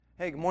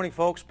Hey, good morning,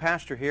 folks.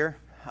 Pastor here.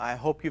 I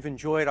hope you've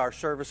enjoyed our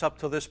service up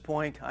to this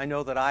point. I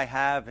know that I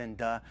have,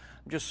 and I'm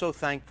just so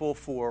thankful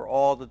for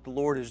all that the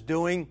Lord is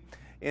doing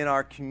in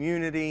our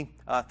community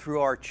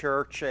through our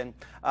church. And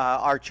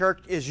our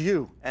church is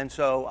you, and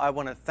so I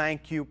want to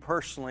thank you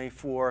personally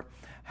for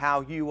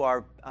how you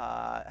are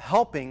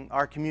helping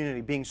our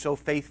community, being so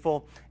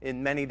faithful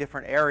in many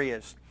different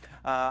areas.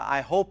 I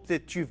hope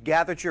that you've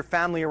gathered your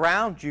family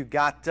around. You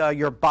got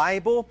your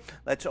Bible.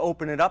 Let's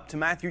open it up to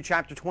Matthew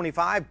chapter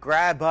 25.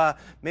 Grab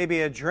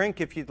maybe a drink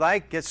if you'd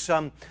like. Get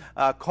some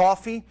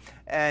coffee.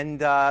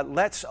 And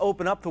let's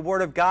open up the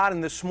Word of God.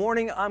 And this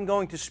morning I'm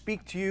going to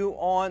speak to you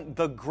on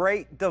the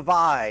Great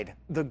Divide.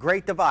 The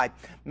Great Divide.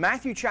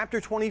 Matthew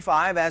chapter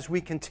 25, as we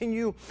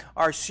continue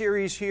our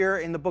series here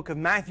in the book of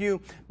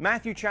Matthew.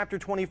 Matthew chapter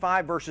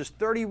 25, verses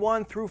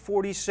 31 through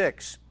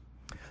 46.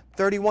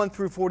 31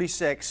 through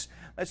 46.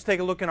 Let's take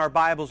a look in our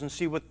Bibles and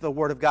see what the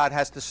Word of God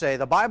has to say.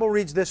 The Bible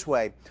reads this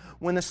way: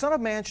 "When the Son of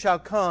Man shall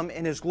come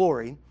in His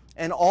glory,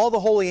 and all the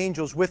holy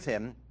angels with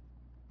Him,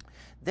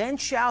 then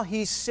shall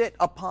He sit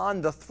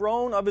upon the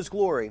throne of His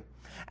glory.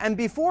 And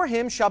before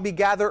Him shall be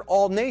gathered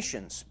all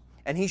nations,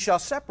 and He shall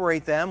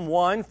separate them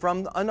one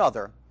from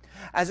another,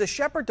 as a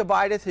shepherd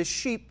divideth his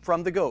sheep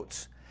from the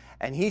goats.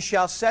 And He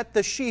shall set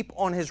the sheep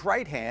on His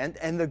right hand,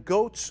 and the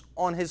goats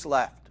on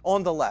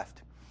the left.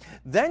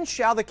 Then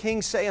shall the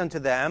King say unto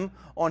them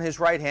on His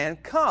right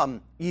hand,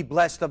 Come, ye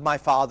blessed of my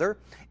Father,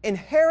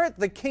 inherit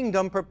the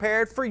kingdom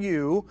prepared for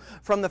you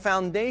from the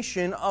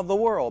foundation of the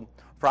world.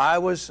 For I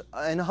was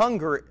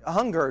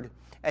hungered,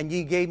 and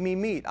ye gave me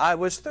meat. I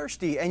was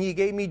thirsty, and ye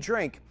gave me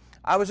drink.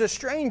 I was a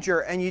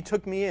stranger, and ye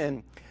took me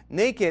in.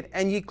 Naked,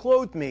 and ye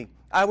clothed me.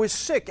 I was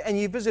sick, and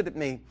ye visited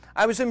me.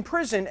 I was in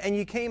prison, and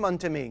ye came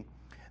unto me.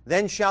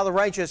 Then shall the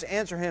righteous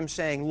answer Him,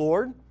 saying,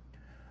 Lord,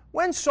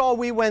 when saw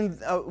we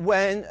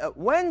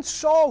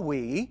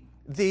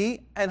thee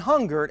and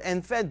hungered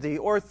and fed thee,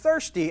 or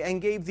thirsty and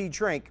gave thee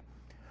drink?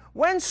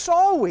 When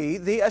saw we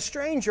thee a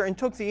stranger and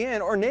took thee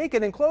in, or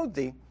naked and clothed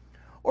thee?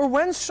 Or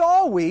when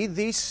saw we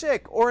thee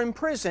sick or in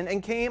prison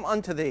and came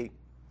unto thee?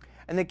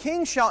 And the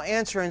King shall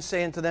answer and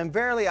say unto them,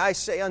 Verily I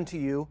say unto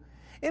you,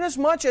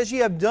 inasmuch as ye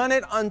have done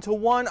it unto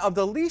one of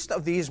the least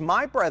of these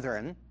my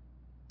brethren,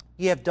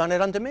 ye have done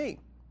it unto me.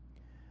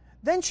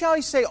 Then shall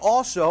He say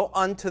also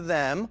unto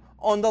them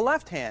on the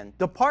left hand,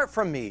 Depart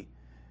from me,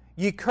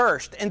 ye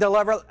cursed, into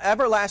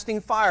everlasting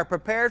fire,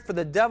 prepared for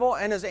the devil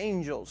and his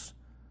angels.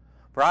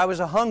 For I was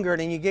a hungered,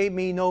 and ye gave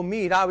me no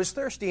meat. I was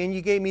thirsty, and ye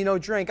gave me no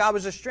drink. I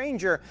was a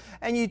stranger,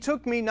 and ye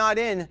took me not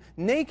in.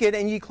 Naked,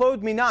 and ye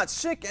clothed me not.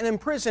 Sick and in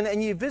prison,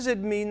 and ye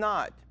visited me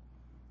not.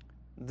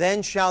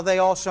 Then shall they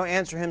also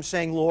answer Him,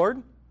 saying,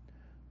 Lord,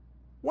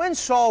 when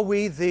saw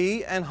we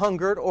thee and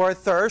hungered, or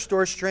athirst,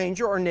 or a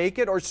stranger, or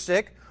naked, or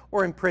sick,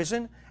 or in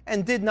prison,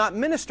 and did not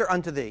minister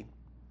unto thee?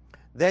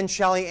 Then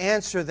shall He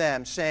answer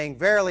them, saying,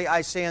 Verily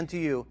I say unto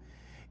you,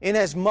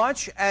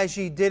 inasmuch as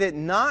ye did it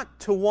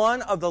not to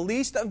one of the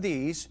least of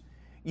these,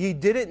 ye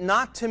did it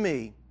not to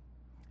me.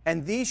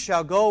 And these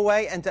shall go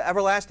away into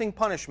everlasting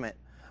punishment,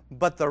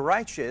 but the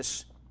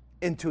righteous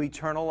into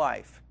eternal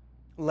life."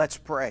 Let's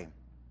pray.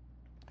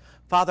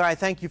 Father, I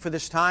thank You for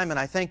this time, and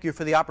I thank You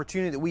for the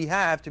opportunity that we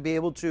have to be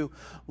able to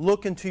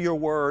look into Your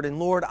Word. And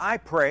Lord, I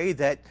pray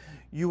that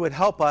You would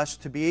help us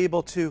to be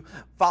able to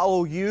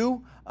follow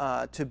You,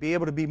 to be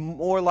able to be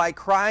more like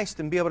Christ,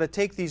 and be able to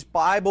take these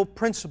Bible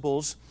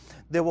principles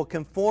that will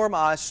conform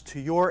us to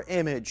Your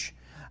image.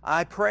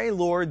 I pray,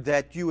 Lord,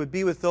 that You would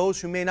be with those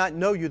who may not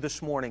know You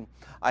this morning.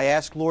 I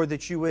ask, Lord,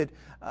 that You would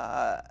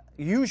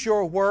use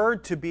Your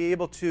Word to be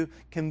able to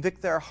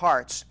convict their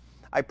hearts.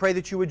 I pray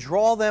that You would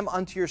draw them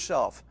unto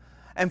Yourself.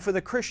 And for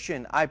the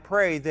Christian, I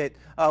pray that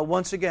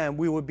once again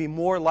we would be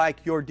more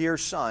like Your dear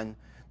Son,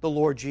 the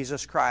Lord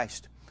Jesus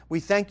Christ.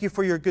 We thank You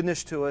for Your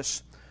goodness to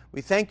us. We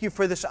thank You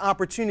for this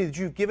opportunity that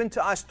You've given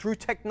to us through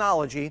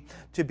technology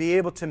to be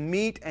able to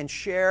meet and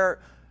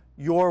share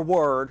Your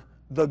Word,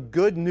 the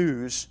good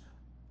news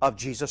of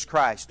Jesus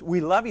Christ. We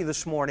love You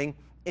this morning.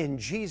 In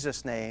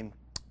Jesus' name,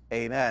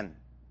 amen.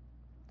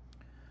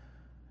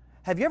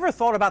 Have you ever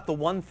thought about the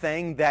one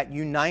thing that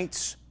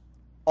unites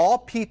all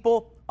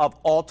people of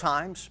all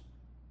times?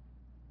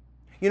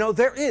 You know,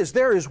 there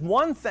is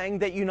one thing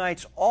that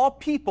unites all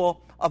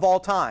people of all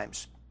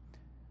times.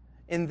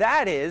 And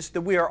that is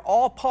that we are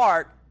all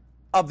part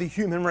of the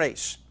human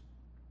race.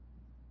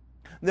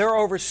 There are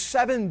over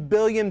 7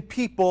 billion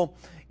people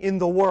in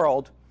the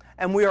world,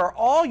 and we are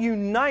all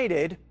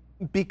united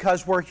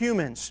because we're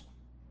humans.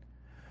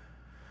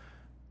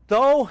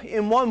 Though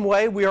in one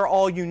way we are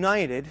all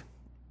united,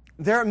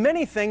 there are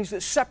many things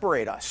that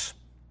separate us.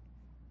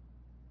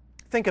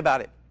 Think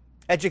about it.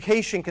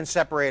 Education can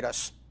separate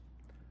us.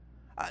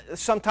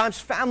 Sometimes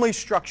family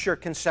structure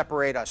can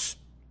separate us.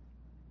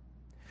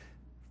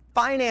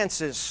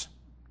 Finances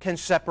can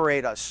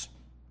separate us.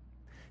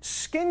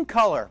 Skin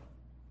color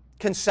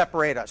can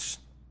separate us.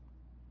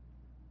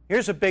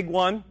 Here's a big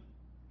one.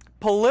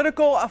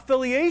 Political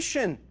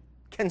affiliation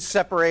can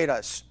separate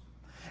us.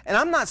 And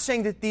I'm not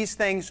saying that these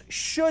things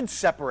should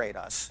separate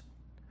us.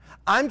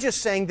 I'm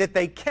just saying that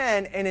they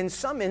can, and in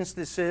some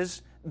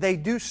instances, they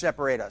do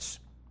separate us.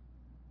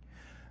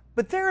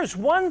 But there is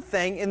one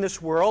thing in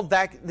this world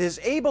that is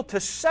able to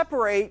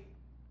separate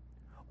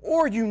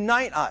or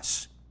unite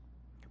us,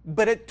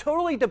 but it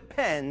totally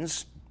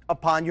depends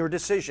upon your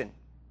decision.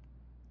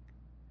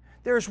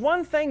 There's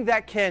one thing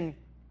that can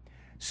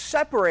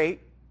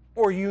separate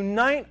or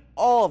unite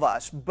all of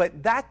us,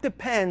 but that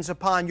depends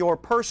upon your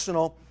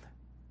personal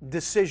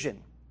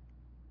decision.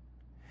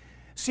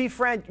 See,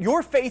 friend,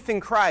 your faith in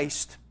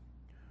Christ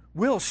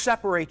will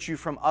separate you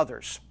from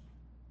others.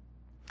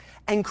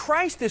 And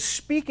Christ is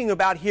speaking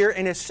about here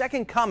in His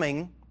second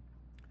coming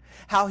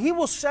how He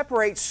will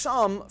separate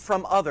some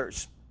from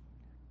others,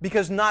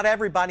 because not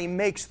everybody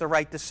makes the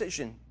right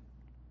decision.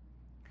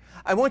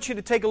 I want you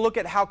to take a look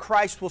at how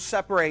Christ will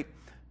separate.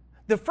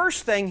 The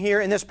first thing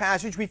here in this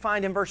passage we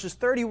find in verses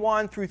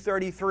 31 through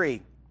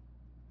 33.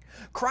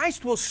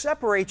 Christ will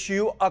separate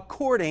you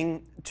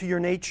according to your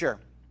nature.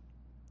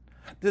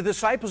 The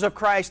disciples of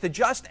Christ had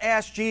just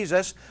asked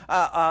Jesus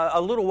a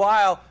little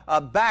while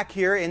back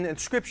here in the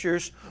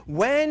Scriptures,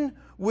 when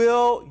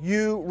will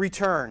you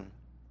return?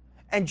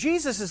 And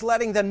Jesus is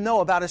letting them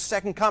know about His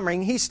second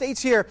coming. He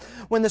states here,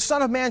 when the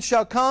Son of Man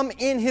shall come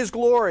in His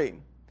glory.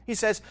 He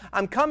says,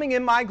 I'm coming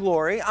in my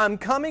glory, I'm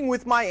coming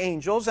with my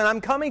angels, and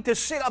I'm coming to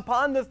sit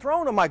upon the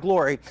throne of my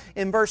glory,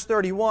 in verse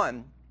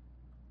 31.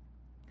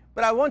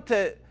 But I want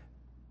to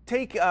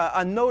take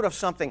a note of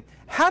something.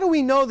 How do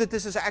we know that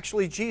this is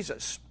actually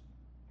Jesus?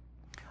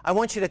 I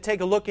want you to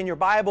take a look in your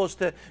Bibles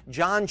to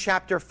John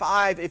chapter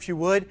 5, if you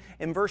would,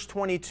 in verse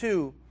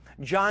 22.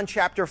 John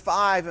chapter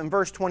 5 and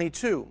verse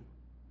 22.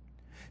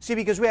 See,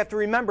 because we have to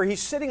remember,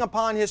 He's sitting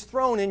upon His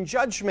throne in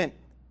judgment.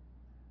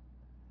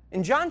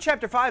 In John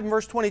chapter 5 and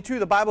verse 22,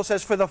 the Bible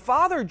says, For the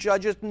Father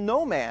judgeth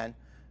no man,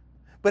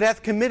 but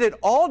hath committed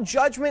all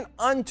judgment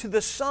unto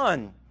the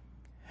Son.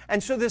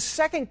 And so this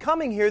second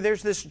coming here,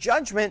 there's this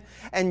judgment,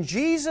 and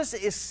Jesus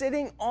is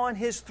sitting on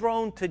His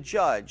throne to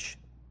judge.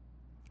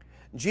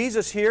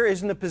 Jesus here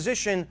is in the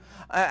position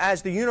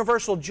as the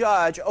universal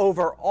judge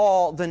over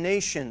all the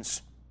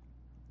nations.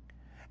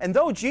 And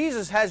though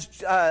Jesus has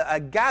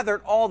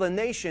gathered all the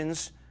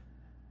nations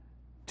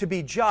to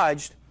be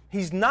judged,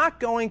 He's not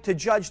going to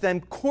judge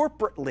them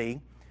corporately.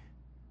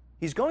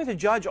 He's going to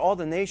judge all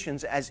the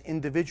nations as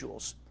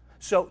individuals.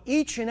 So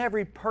each and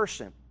every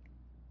person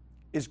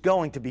is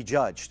going to be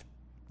judged.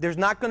 There's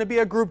not going to be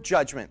a group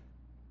judgment,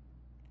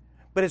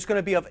 but it's going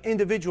to be of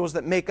individuals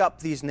that make up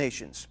these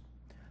nations.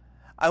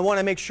 I want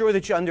to make sure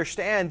that you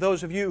understand,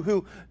 those of you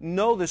who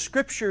know the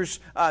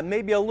Scriptures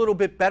maybe a little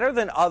bit better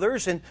than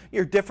others, and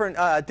you're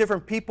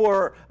different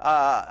people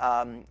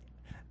are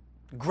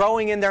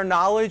growing in their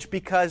knowledge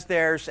because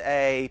there's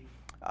a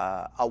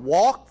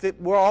walk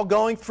that we're all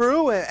going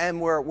through, and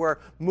we're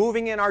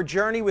moving in our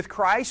journey with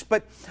Christ.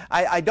 But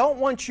I don't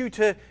want you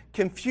to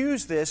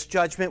confuse this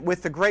judgment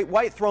with the great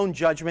white throne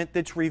judgment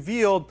that's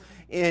revealed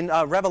in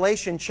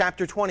Revelation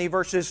chapter 20,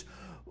 verses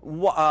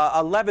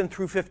 11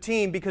 through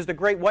 15, because the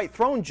great white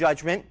throne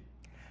judgment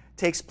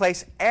takes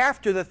place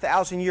after the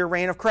 1,000-year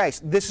reign of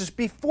Christ. This is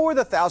before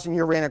the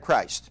 1,000-year reign of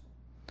Christ.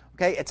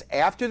 Okay, it's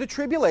after the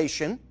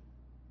tribulation.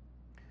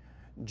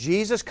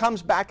 Jesus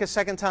comes back a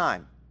second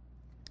time.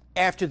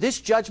 After this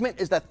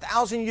judgment is the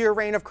 1,000-year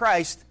reign of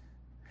Christ,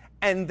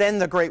 and then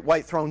the great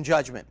white throne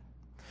judgment.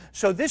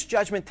 So this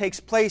judgment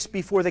takes place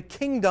before the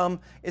kingdom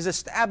is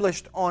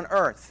established on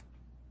earth.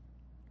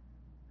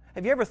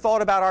 Have you ever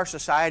thought about our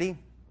society?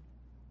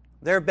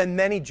 There have been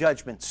many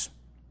judgments.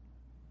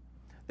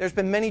 There's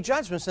been many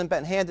judgments that have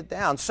been handed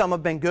down. Some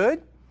have been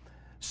good,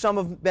 some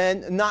have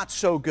been not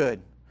so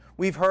good.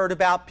 We've heard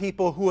about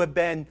people who have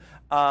been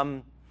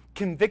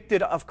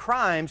convicted of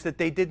crimes that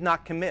they did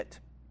not commit.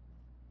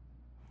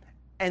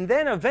 And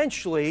then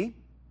eventually,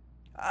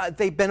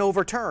 they've been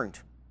overturned.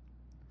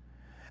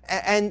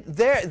 And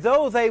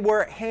though they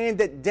were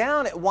handed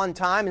down at one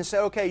time and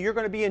said, okay, you're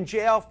going to be in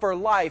jail for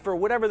life, or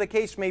whatever the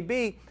case may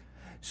be,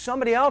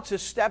 somebody else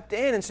has stepped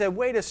in and said,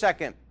 wait a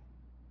second,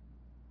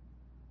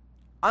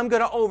 I'm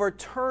going to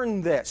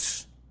overturn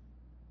this.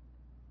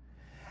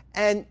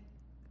 And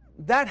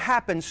that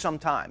happens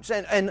sometimes.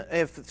 And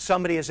if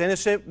somebody is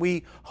innocent,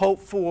 we hope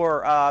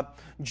for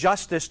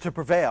justice to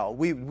prevail.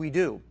 We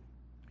do.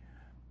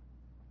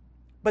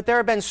 But there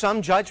have been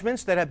some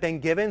judgments that have been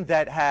given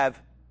that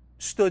have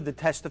stood the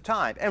test of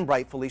time, and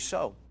rightfully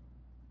so.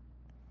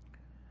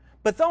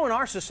 But though in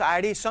our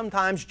society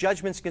sometimes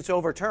judgments gets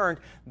overturned,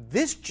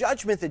 this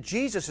judgment that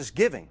Jesus is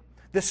giving,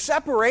 the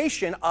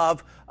separation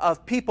of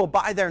people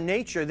by their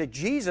nature that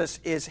Jesus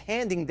is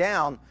handing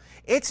down,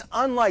 it's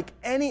unlike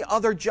any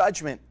other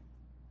judgment,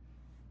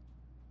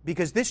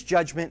 because this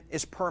judgment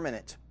is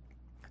permanent.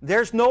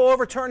 There's no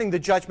overturning the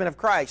judgment of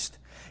Christ.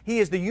 He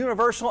is the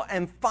universal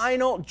and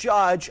final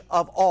judge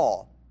of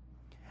all.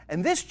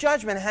 And this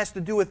judgment has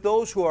to do with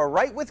those who are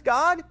right with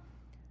God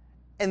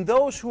and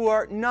those who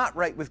are not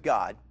right with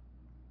God.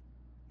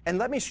 And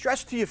let me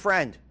stress to you,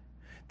 friend,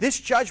 this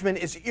judgment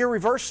is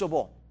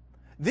irreversible.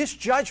 This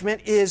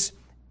judgment is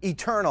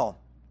eternal.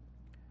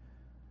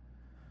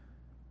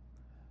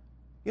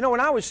 You know,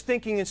 when I was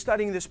thinking and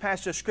studying this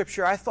passage of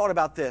Scripture, I thought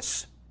about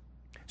this.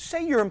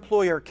 Say your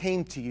employer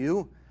came to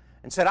you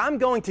and said, I'm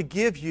going to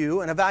give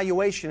you an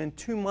evaluation in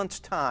 2 months'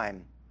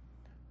 time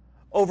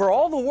over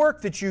all the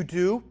work that you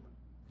do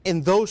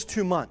in those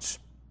 2 months.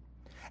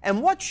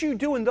 And what you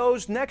do in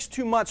those next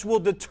 2 months will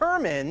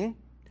determine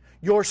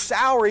your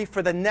salary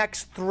for the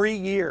next 3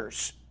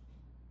 years.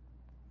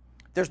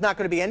 There's not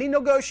going to be any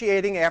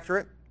negotiating after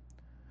it.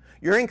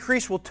 Your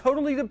increase will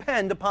totally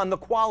depend upon the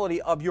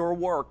quality of your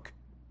work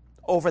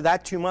over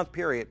that 2-month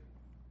period.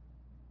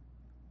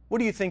 What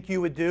do you think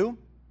you would do?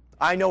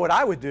 I know what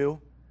I would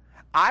do.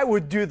 I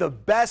would do the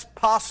best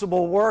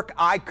possible work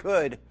I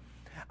could.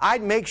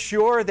 I'd make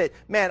sure that,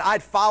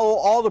 I'd follow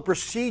all the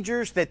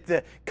procedures that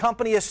the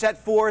company has set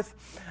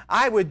forth.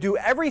 I would do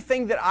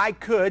everything that I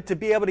could to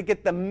be able to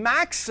get the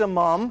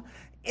maximum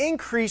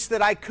increase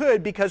that I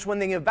could, because when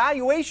the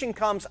evaluation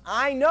comes,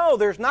 I know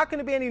there's not going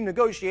to be any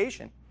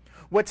negotiation.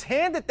 What's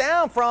handed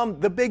down from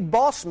the big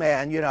boss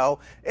man,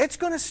 it's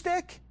going to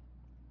stick.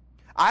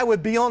 I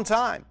would be on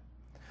time.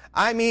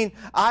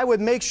 I would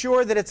make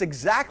sure that it's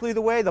exactly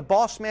the way the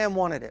boss man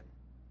wanted it.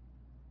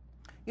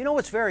 You know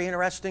what's very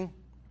interesting?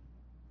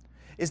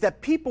 Is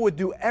that people would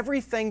do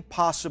everything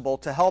possible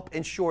to help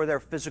ensure their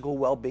physical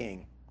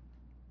well-being.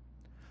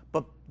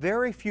 But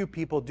very few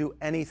people do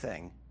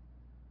anything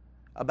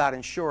about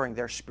ensuring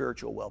their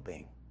spiritual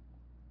well-being.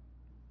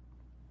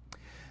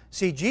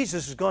 See,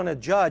 Jesus is going to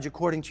judge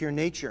according to your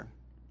nature.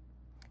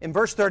 In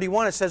verse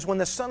 31 it says, when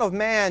the Son of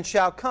Man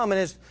shall come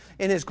in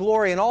his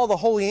glory and all the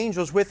holy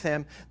angels with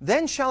him,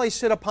 then shall he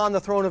sit upon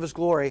the throne of his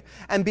glory,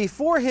 and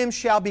before him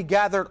shall be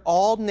gathered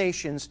all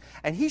nations,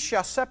 and he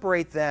shall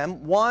separate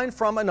them one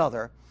from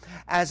another,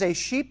 as a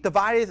shepherd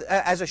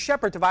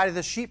divideth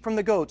the sheep from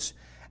the goats,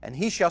 and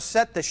he shall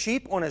set the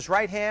sheep on his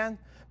right hand,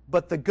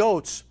 but the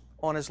goats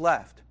on his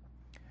left.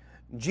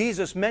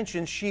 Jesus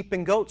mentions sheep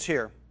and goats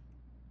here.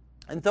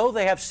 And though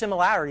they have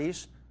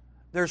similarities,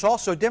 there's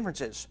also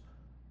differences.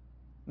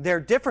 Their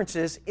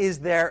differences is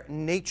their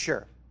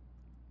nature.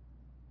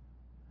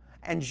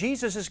 And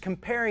Jesus is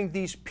comparing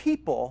these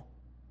people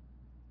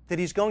that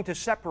he's going to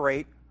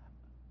separate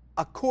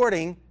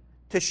according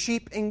to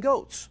sheep and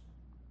goats.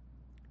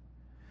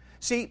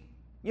 See,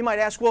 you might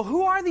ask, well,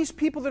 who are these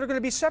people that are going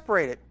to be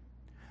separated?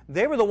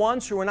 They were the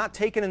ones who were not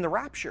taken in the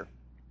rapture.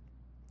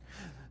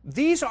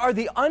 These are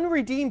the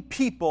unredeemed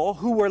people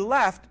who were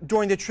left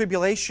during the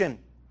tribulation.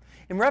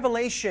 In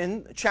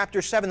Revelation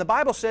chapter 7, the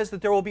Bible says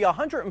that there will be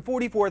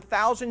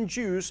 144,000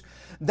 Jews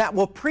that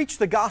will preach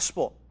the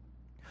gospel.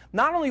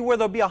 Not only will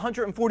there be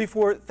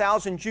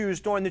 144,000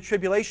 Jews during the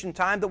tribulation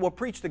time that will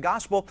preach the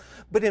gospel,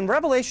 but in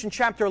Revelation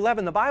chapter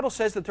 11, the Bible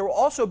says that there will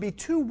also be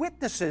 2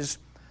 witnesses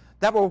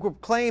that will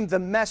proclaim the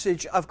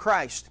message of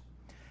Christ.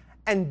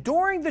 And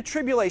during the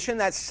tribulation,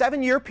 that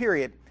 7-year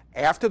period,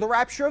 after the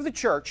rapture of the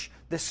church,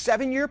 the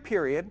 7-year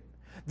period,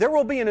 there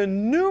will be an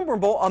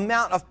innumerable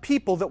amount of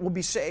people that will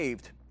be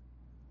saved.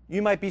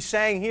 You might be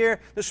saying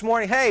here this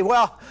morning, hey,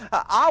 well,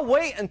 I'll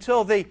wait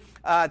until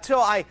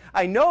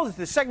I know that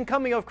the second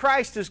coming of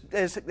Christ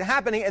is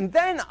happening, and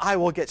then I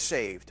will get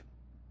saved.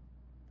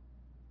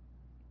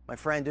 My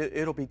friend,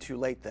 it'll be too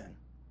late then.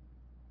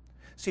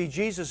 See,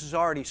 Jesus has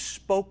already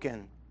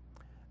spoken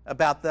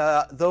about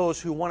those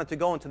who wanted to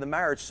go into the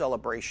marriage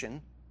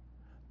celebration,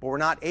 but were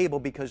not able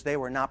because they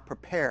were not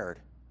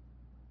prepared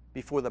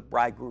before the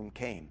bridegroom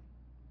came.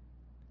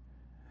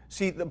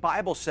 See, the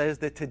Bible says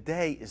that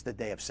today is the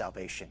day of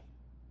salvation.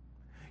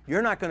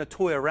 You're not going to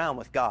toy around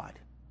with God.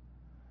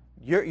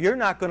 You're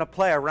not going to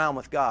play around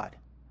with God.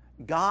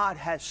 God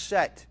has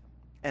set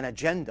an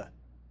agenda.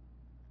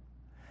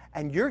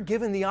 And you're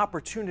given the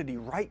opportunity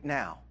right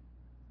now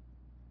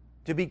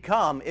to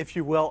become, if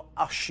you will,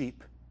 a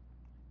sheep.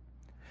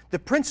 The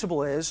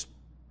principle is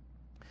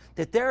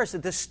that there is a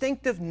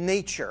distinctive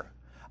nature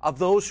of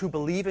those who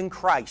believe in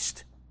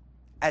Christ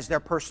as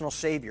their personal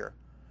Savior,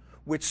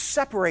 which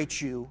separates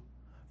you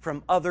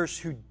from others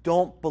who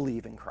don't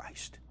believe in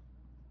Christ.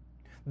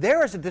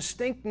 There is a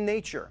distinct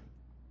nature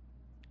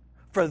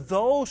for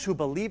those who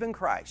believe in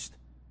Christ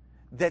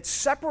that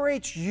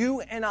separates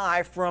you and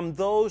I from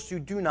those who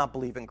do not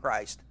believe in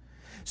Christ.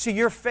 See,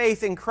 your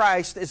faith in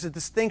Christ is a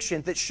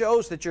distinction that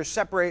shows that you're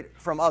separate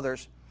from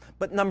others.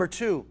 But number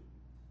 2,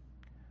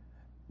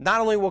 not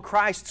only will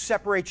Christ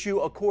separate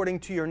you according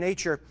to your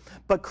nature,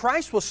 but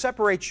Christ will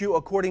separate you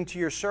according to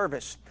your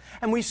service.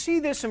 And we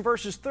see this in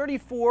verses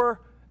 34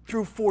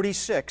 through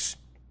 46.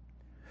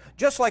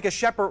 Just like a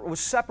shepherd will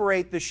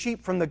separate the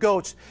sheep from the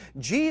goats,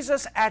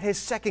 Jesus at his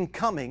second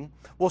coming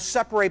will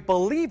separate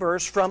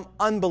believers from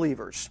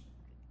unbelievers.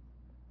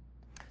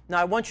 Now,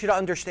 I want you to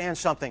understand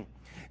something.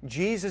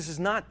 Jesus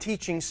is not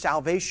teaching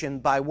salvation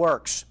by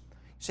works.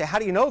 You say, how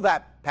do you know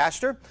that,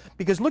 Pastor?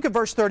 Because look at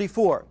verse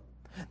 34.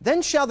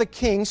 Then shall the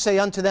king say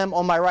unto them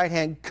on my right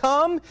hand,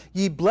 come,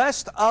 ye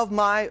blessed of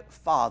my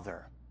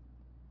Father.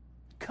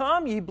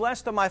 Come, ye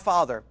blessed of my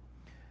Father.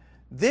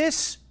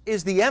 This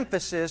is the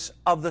emphasis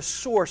of the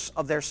source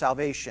of their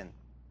salvation.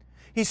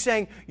 He's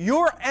saying,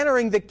 you're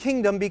entering the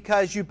kingdom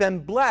because you've been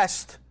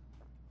blessed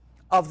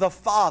of the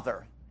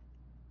Father.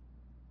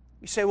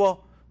 You say,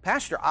 well,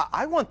 Pastor,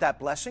 I want that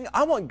blessing.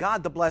 I want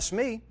God to bless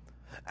me.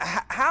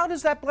 How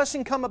does that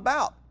blessing come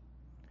about?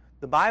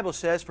 The Bible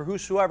says, for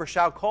whosoever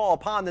shall call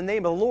upon the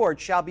name of the Lord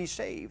shall be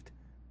saved.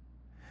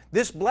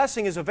 This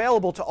blessing is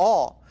available to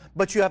all,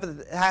 but you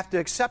have to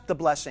accept the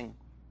blessing.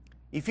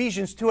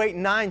 Ephesians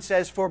 2:8-9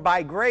 says, for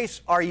by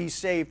grace are ye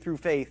saved through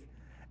faith,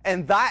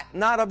 and that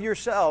not of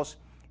yourselves.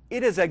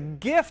 It is a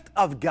gift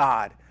of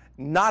God,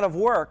 not of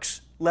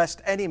works,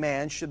 lest any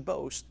man should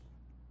boast.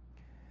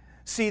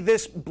 See,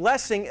 this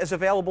blessing is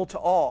available to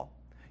all.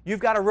 You've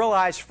got to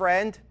realize,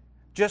 friend,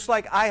 just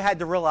like I had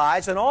to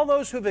realize, and all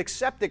those who have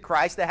accepted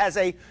Christ, that has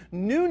a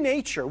new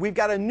nature. We've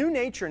got a new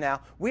nature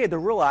now. We had to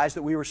realize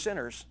that we were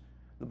sinners.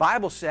 The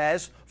Bible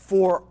says,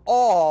 for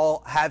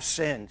all have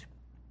sinned.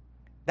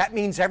 That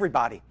means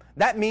everybody.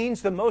 That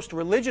means the most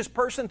religious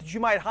person that you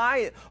might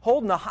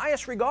hold in the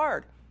highest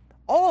regard.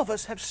 All of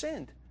us have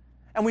sinned.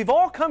 And we've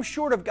all come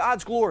short of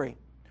God's glory.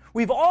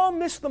 We've all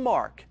missed the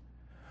mark.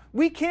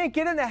 We can't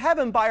get into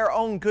heaven by our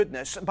own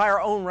goodness, by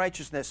our own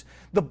righteousness.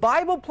 The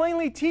Bible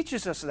plainly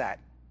teaches us that.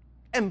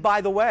 And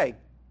by the way,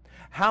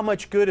 how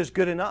much good is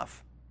good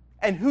enough?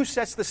 And who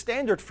sets the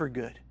standard for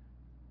good?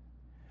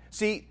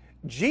 See,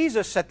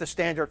 Jesus set the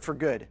standard for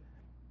good.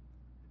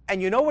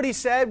 And you know what he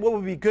said, what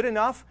would be good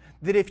enough?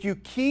 That if you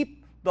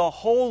keep the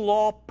whole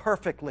law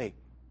perfectly.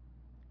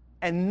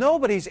 And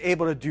nobody's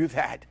able to do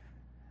that.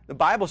 The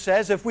Bible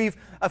says if we've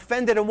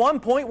offended at one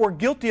point, we're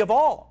guilty of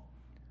all.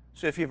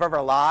 So if you've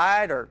ever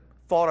lied or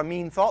thought a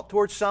mean thought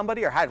towards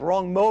somebody or had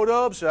wrong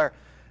motives or,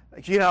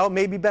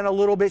 maybe been a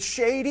little bit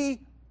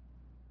shady,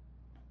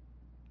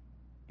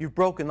 you've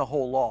broken the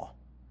whole law.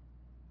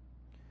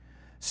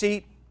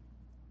 See,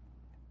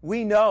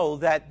 we know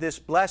that this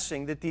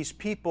blessing, that these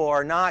people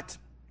are not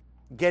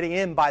getting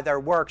in by their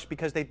works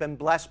because they've been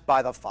blessed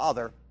by the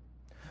Father.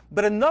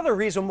 But another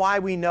reason why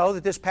we know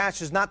that this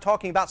passage is not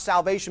talking about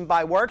salvation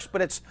by works,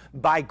 but it's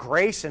by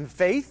grace and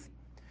faith,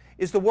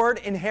 is the word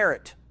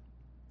inherit.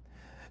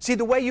 See,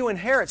 the way you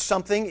inherit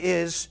something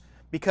is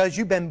because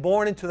you've been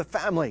born into the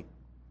family.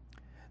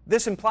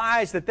 This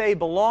implies that they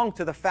belong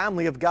to the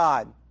family of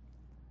God.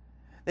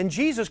 Then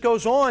Jesus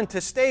goes on to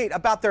state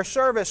about their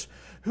service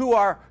who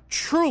are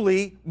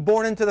truly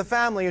born into the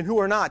family and who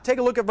are not. Take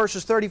a look at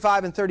verses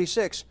 35 and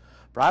 36.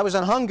 For I was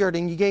an hungered,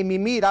 and ye gave me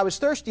meat. I was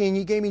thirsty, and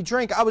ye gave me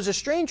drink. I was a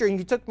stranger, and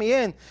ye took me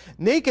in.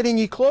 Naked, and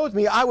ye clothed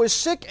me. I was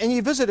sick, and ye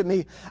visited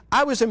me.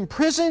 I was in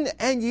prison,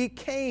 and ye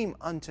came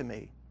unto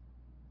me.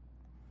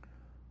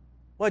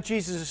 What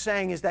Jesus is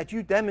saying is that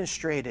you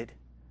demonstrated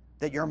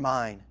that you're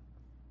mine.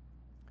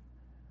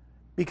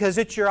 Because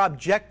it's your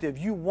objective.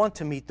 You want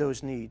to meet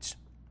those needs.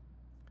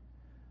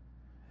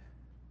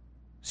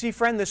 See,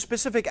 friend, the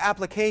specific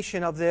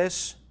application of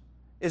this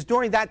is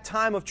during that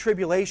time of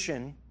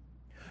tribulation,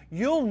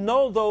 you'll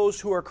know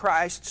those who are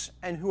Christ's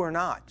and who are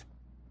not.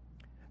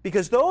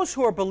 Because those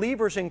who are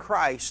believers in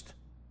Christ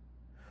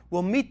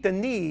will meet the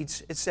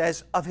needs, it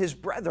says, of His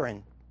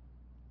brethren.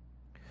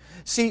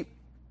 See,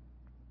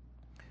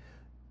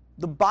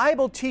 the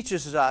Bible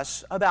teaches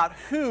us about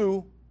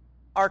who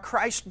are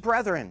Christ's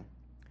brethren.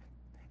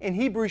 In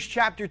Hebrews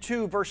chapter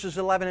 2, verses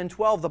 11 and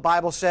 12, the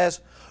Bible says,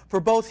 for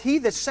both he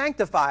that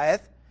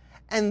sanctifieth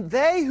and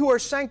they who are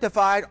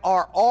sanctified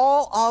are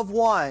all of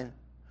one.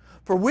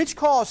 For which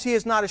cause he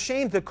is not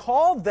ashamed to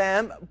call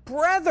them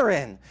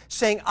brethren,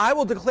 saying, I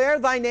will declare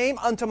thy name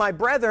unto my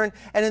brethren,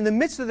 and in the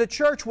midst of the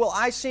church will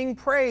I sing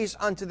praise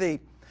unto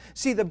thee.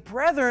 See, the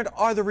brethren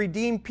are the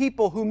redeemed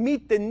people who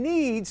meet the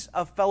needs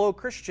of fellow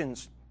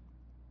Christians.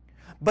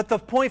 But the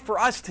point for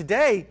us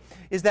today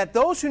is that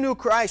those who know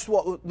Christ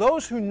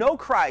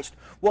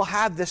will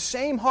have the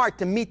same heart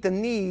to meet the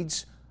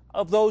needs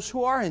of those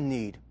who are in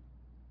need.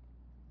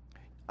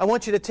 I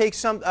want you to take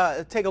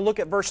a look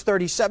at verse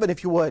 37,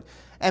 if you would,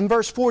 and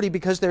verse 40,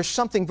 because there's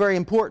something very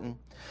important.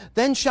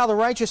 Then shall the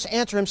righteous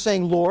answer him,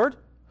 saying, Lord,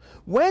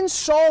 when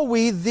saw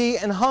we thee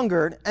an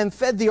hungered, and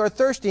fed thee, or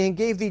thirsty, and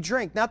gave thee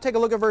drink? Now take a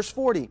look at verse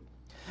 40.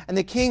 And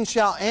the king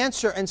shall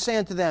answer and say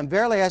unto them,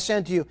 Verily I say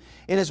unto you,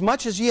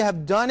 inasmuch as ye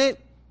have done it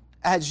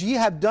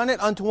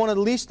unto one of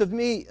the least of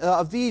me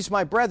of these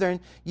my brethren,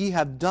 ye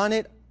have done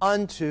it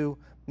unto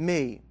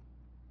me.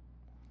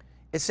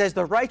 It says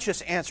the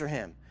righteous answer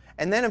him.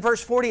 And then in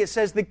verse 40 it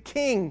says the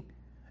king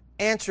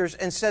answers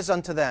and says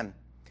unto them.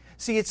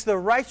 See, it's the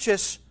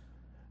righteous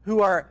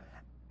who are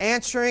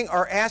answering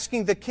or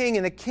asking the king,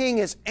 and the king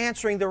is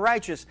answering the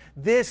righteous.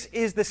 This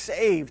is the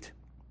saved.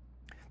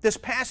 This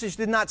passage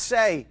did not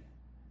say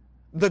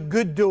the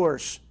good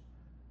doers,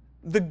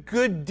 the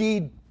good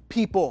deed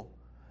people.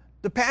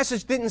 The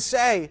passage didn't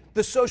say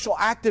the social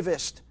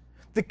activist,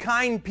 the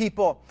kind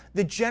people,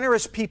 the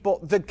generous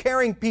people, the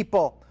caring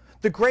people,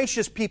 the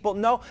gracious people.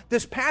 No,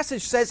 this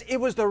passage says it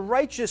was the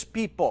righteous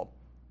people.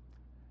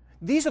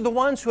 These are the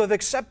ones who have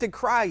accepted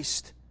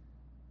Christ.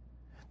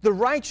 The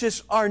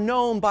righteous are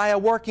known by a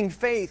working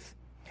faith.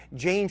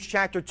 James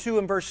chapter 2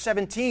 and verse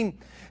 17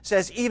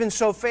 says, even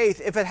so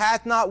faith, if it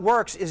hath not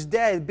works, is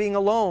dead, being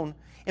alone.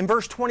 In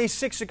verse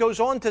 26 it goes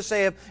on to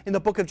say in the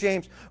book of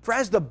James, for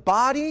as the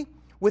body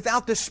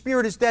without the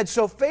Spirit is dead.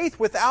 So faith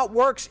without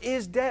works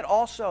is dead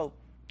also.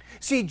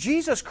 See,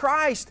 Jesus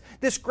Christ,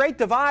 this great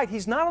divide,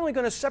 He's not only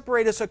going to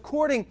separate us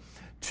according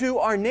to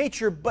our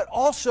nature, but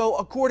also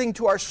according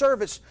to our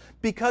service,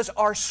 because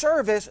our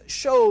service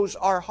shows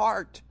our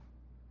heart.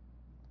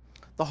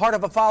 The heart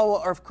of a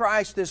follower of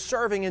Christ is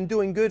serving and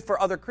doing good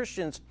for other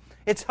Christians.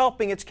 It's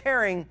helping, it's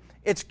caring,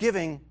 it's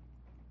giving.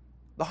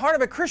 The heart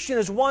of a Christian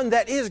is one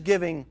that is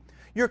giving.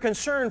 You're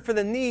concerned for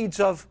the needs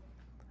of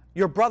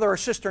your brother or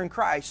sister in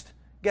Christ.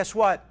 Guess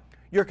what?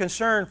 You're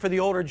concerned for the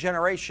older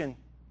generation.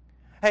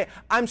 Hey,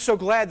 I'm so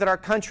glad that our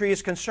country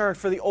is concerned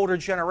for the older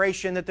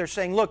generation, that they're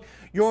saying, look,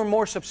 you're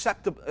more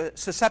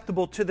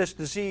susceptible to this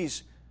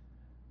disease.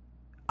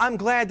 I'm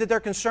glad that they're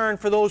concerned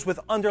for those with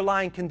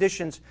underlying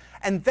conditions.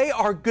 And they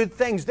are good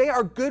things. They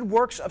are good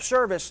works of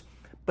service.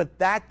 But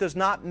that does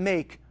not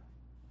make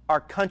our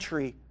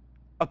country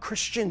a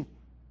Christian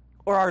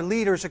or our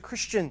leaders a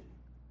Christian.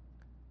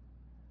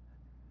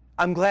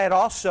 I'm glad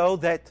also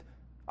that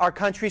our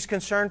country is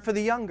concerned for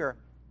the younger.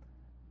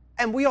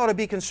 And we ought to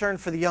be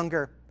concerned for the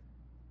younger.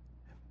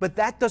 But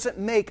that doesn't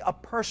make a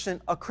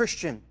person a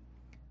Christian.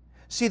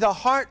 See, the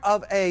heart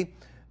of a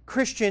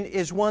Christian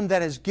is one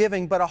that is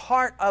giving, but a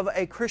heart of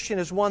a Christian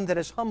is one that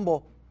is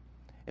humble.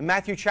 In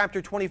Matthew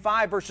chapter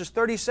 25, verses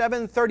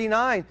 37 and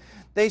 39,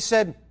 they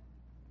said,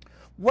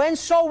 when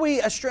saw we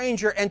a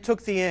stranger and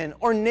took thee in,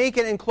 or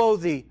naked and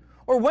clothed thee?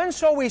 Or when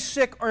saw we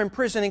sick or in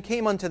prison and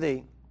came unto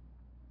thee?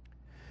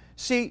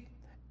 See,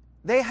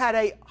 they had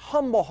a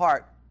humble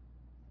heart.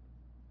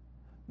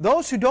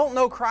 Those who don't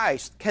know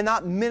Christ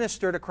cannot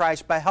minister to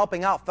Christ by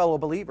helping out fellow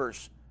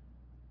believers.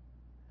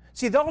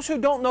 See, those who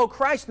don't know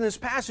Christ in this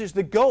passage,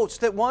 the goats,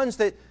 the ones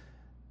that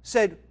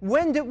said,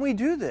 when did we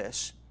do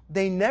this?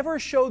 They never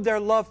showed their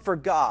love for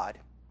God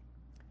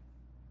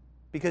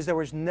because there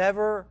was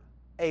never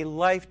a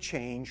life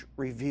change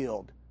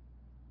revealed.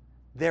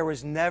 There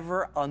was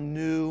never a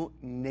new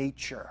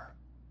nature.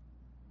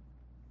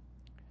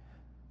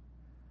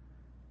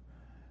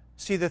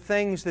 See, the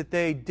things that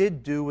they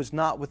did do was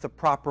not with the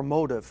proper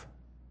motive.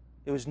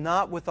 It was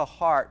not with a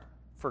heart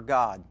for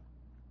God.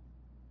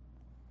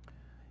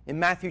 In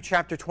Matthew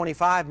chapter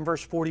 25 and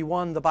verse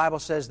 41, the Bible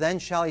says, then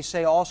shall He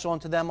say also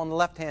unto them on the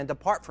left hand,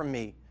 depart from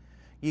me,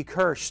 ye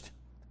cursed,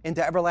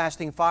 into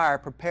everlasting fire,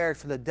 prepared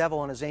for the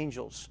devil and his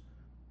angels.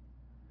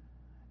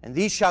 And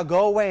these shall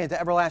go away into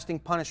everlasting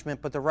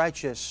punishment, but the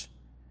righteous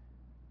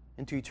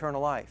into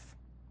eternal life.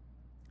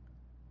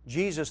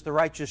 Jesus, the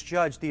righteous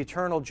judge, the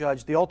eternal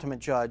judge, the ultimate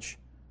judge,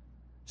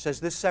 says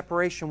this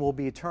separation will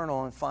be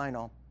eternal and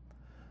final.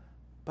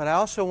 But I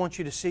also want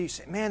you to see,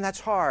 say, man, that's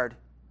hard.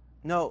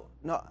 No,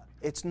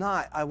 it's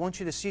not. I want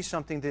you to see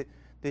something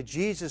that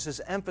Jesus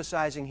is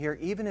emphasizing here,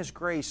 even His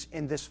grace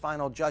in this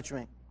final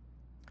judgment.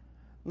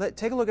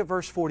 Take a look at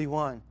verse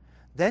 41.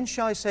 Then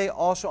shall I say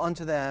also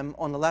unto them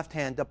on the left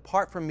hand,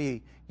 depart from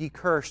me, ye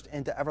cursed,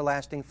 into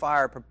everlasting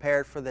fire,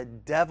 prepared for the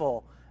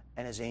devil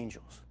and his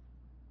angels.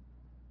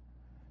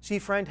 See,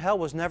 friend, hell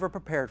was never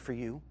prepared for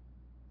you.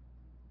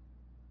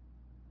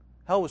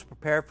 Hell was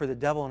prepared for the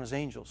devil and his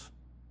angels.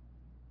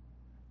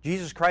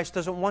 Jesus Christ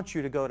doesn't want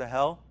you to go to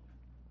hell.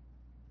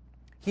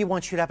 He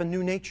wants you to have a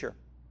new nature.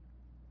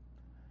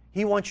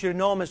 He wants you to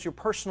know Him as your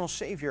personal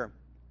Savior.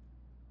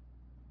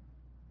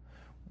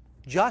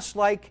 Just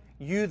like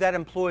you, that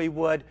employee,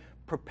 would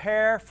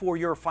prepare for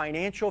your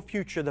financial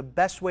future the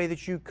best way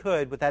that you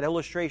could with that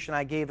illustration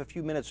I gave a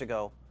few minutes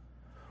ago,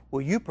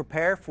 will you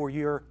prepare for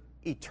your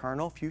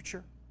eternal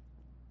future?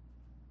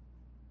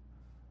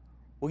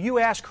 Will you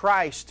ask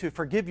Christ to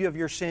forgive you of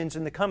your sins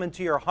and to come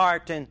into your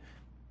heart and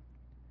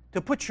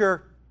to put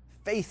your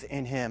faith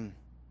in Him?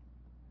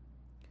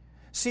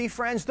 See,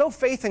 friends, though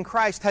faith in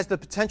Christ has the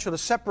potential to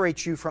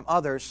separate you from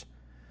others,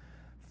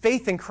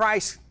 faith in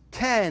Christ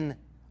can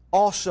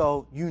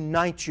also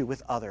unite you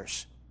with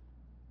others.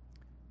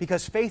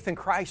 Because faith in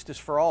Christ is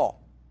for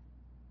all.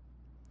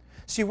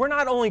 See, we're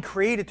not only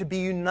created to be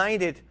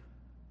united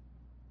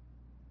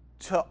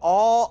to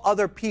all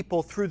other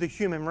people through the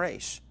human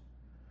race.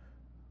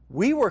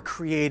 We were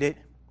created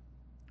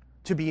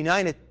to be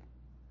united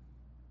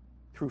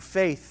through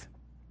faith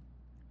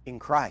in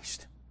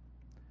Christ.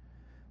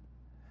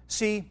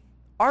 See,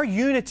 our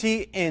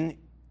unity in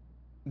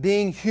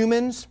being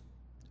humans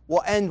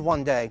will end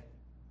one day.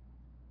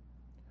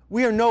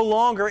 We are no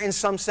longer, in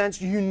some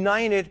sense,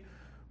 united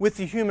with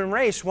the human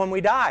race when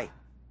we die.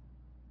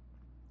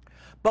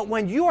 But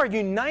when you are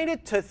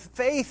united to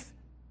faith,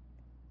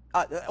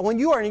 when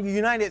you are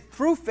united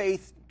through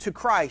faith to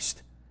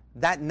Christ,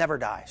 that never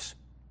dies.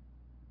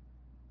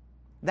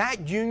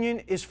 That union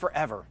is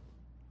forever.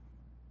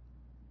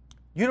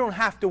 You don't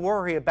have to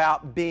worry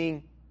about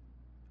being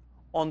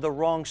on the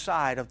wrong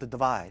side of the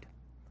divide.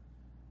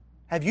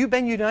 Have you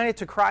been united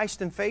to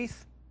Christ in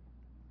faith?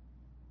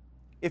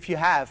 If you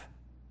have,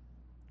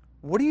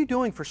 what are you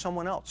doing for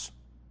someone else?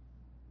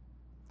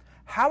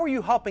 How are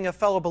you helping a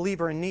fellow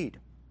believer in need?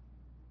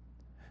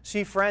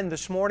 See, friend,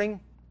 this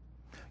morning,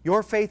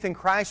 your faith in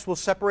Christ will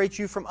separate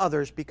you from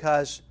others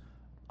because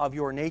of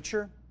your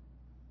nature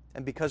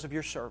and because of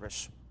your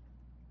service.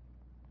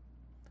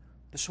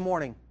 this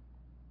morning,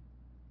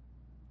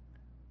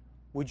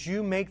 would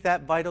you make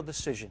that vital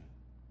decision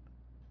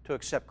to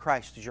accept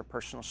Christ as your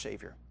personal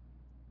Savior?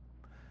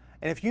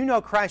 And if you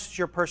know Christ as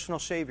your personal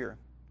Savior,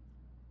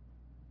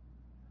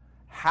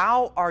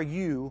 how are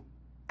you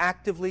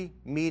actively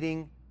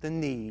meeting the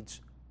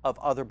needs of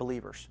other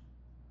believers?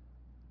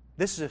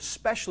 This is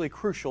especially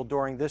crucial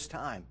during this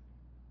time.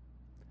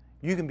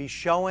 You can be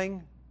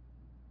showing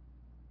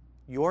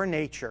your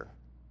nature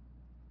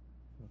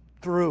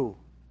through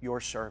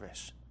your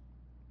service.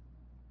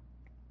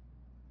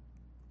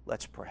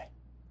 Let's pray.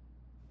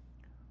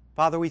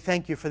 Father, we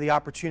thank you for the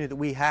opportunity that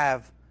we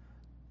have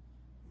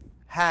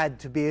had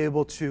to be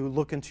able to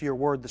look into your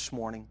word this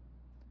morning.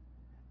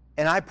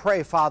 And I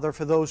pray, Father,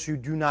 for those who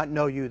do not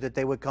know you, that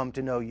they would come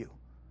to know you.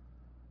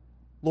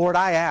 Lord,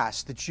 I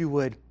ask that you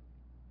would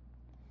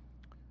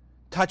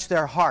touch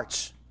their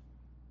hearts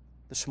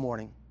this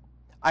morning.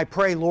 I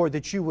pray, Lord,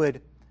 that you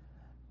would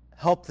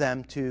help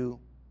them to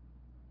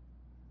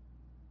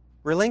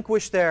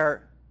relinquish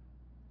their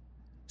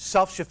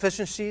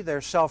self-sufficiency,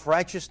 their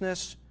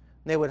self-righteousness.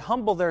 They would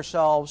humble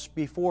themselves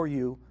before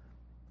you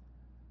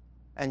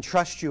and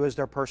trust you as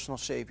their personal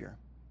Savior.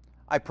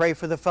 I pray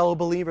for the fellow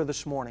believer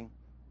this morning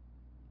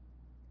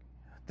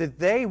that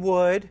they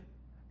would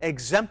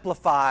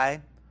exemplify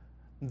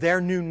their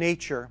new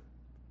nature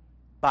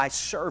by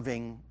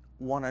serving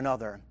one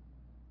another.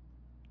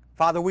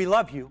 Father, we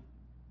love you.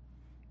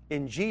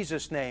 In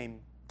Jesus' name,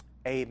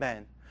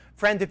 amen.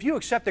 Friend, if you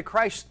accepted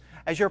Christ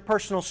as your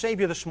personal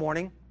Savior this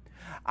morning,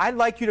 I'd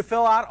like you to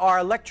fill out our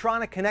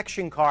electronic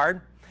connection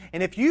card.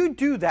 And if you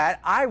do that,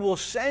 I will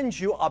send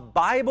you a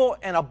Bible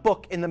and a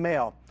book in the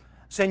mail.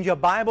 Send you a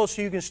Bible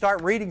so you can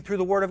start reading through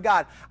the Word of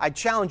God. I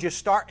challenge you,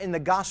 start in the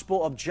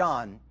Gospel of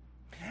John.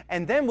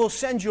 And then we'll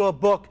send you a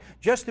book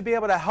just to be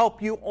able to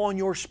help you on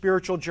your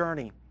spiritual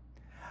journey.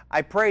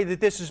 I pray that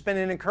this has been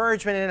an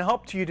encouragement and a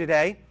help to you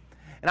today.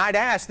 And I'd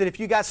ask that if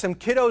you got some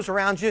kiddos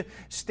around you,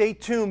 stay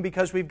tuned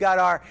because we've got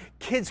our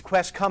Kids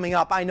Quest coming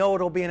up. I know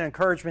it'll be an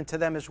encouragement to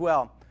them as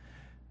well.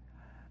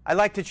 I'd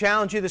like to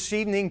challenge you this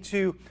evening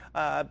to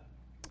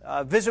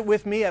visit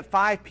with me at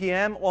 5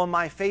 p.m. on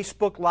my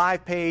Facebook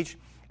Live page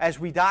as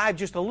we dive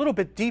just a little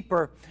bit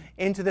deeper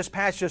into this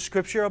passage of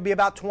Scripture. It'll be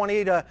about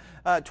 20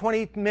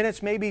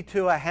 minutes, maybe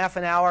to a half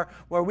an hour,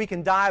 where we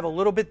can dive a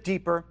little bit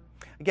deeper.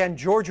 Again,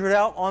 George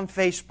Riddell on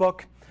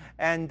Facebook,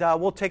 and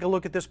we'll take a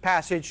look at this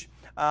passage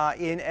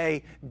in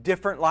a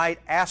different light,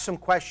 ask some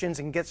questions,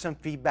 and get some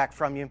feedback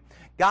from you.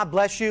 God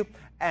bless you,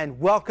 and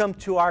welcome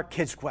to our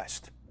Kids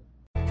Quest.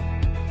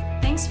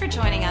 Thanks for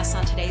joining us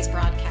on today's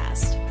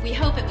broadcast. We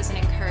hope it was an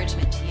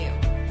encouragement to you.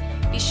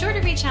 Be sure to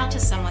reach out to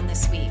someone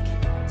this week.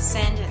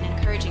 Send an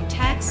encouraging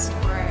text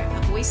or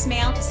a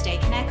voicemail to stay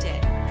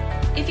connected.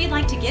 If you'd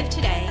like to give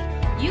today,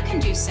 you can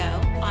do so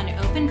on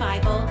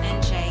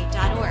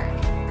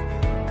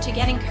openbiblenj.org. To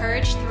get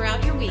encouraged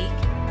throughout your week,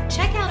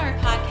 check out our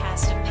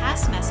podcast of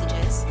past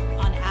messages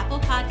on Apple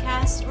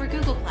Podcasts or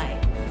Google Play.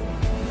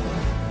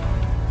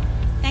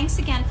 Thanks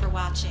again for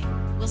watching.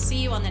 We'll see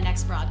you on the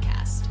next broadcast.